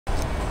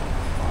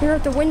We're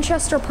at the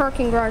Winchester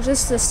parking garage.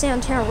 This is the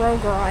Santana Row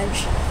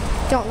garage.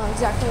 Don't know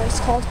exactly what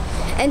it's called.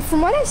 And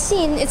from what I've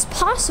seen, it's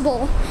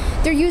possible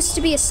there used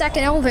to be a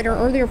second elevator,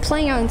 or they were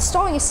planning on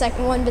installing a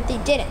second one, but they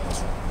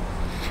didn't.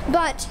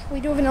 But we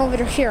do have an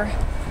elevator here.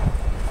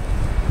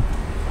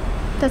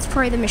 That's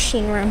probably the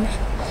machine room.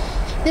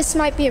 This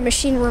might be a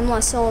machine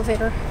room-less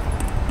elevator.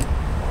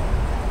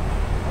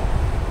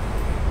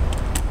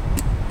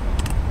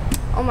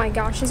 Oh my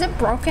gosh, is it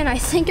broken? I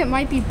think it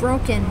might be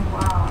broken.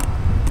 Wow.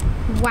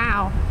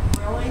 Wow.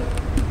 Really?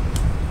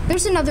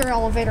 There's another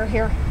elevator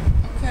here.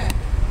 Okay.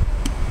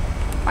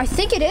 I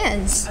think it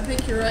is. I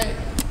think you're right.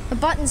 The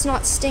button's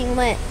not staying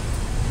lit.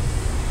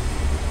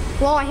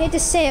 Well, I hate to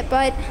say it,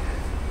 but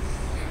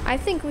I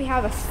think we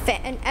have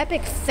an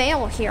epic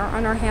fail here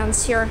on our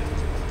hands here.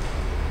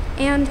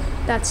 And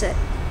that's it.